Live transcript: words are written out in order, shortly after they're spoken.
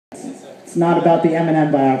It's not about the Eminem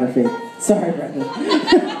biography. Sorry, Brendan.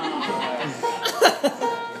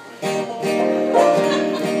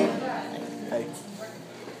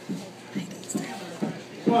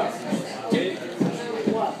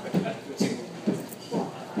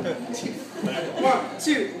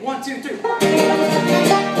 One, two, three.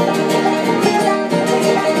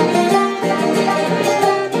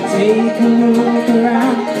 Take a look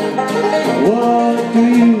around. What do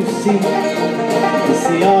you see? You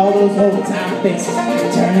see all those old-time faces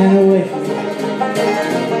turning away from you.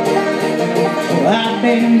 Well, I've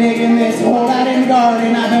been digging this hole out in the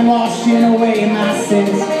garden. I've been washing away my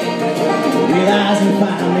sins, realizing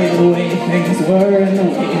finally the way things were and the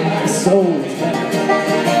way my soul was better.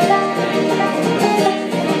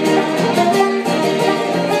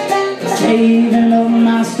 Saving up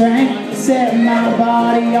my strength, setting my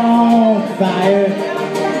body on fire.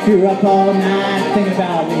 Grew up all night thinking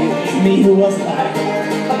about me, it's me who was lying.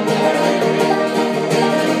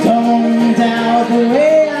 Don't doubt the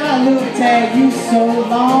way I looked at you so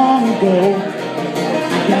long ago.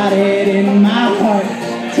 I got it in my heart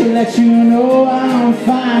to let you know I'm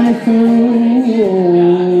finally through.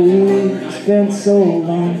 It's been so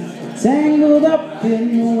long, tangled up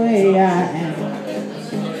in the way I am.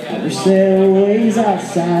 I wish there were ways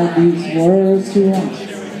outside these words to understand.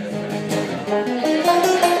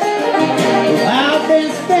 Well, I've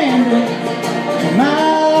been spending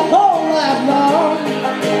my whole life long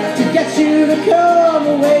to get you to come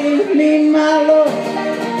away with me, my Lord.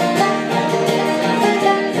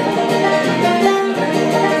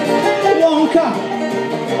 One cup,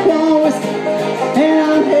 one whiskey,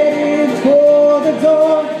 and I'm headed for the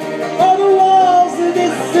door. All the walls of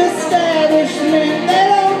this establishment, they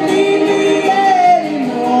don't need me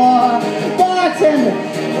anymore. Bartender,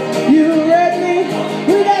 you read me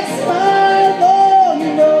with that smile, oh,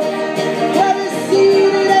 you know. Well, this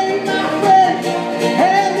seat, it ain't my friend,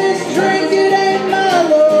 and this drink, it ain't my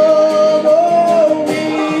love. Oh,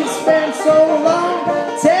 we've spent so long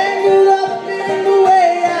tangled up in the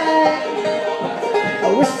way I am. I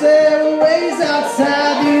wish there were ways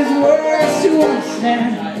outside these words to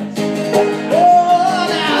understand.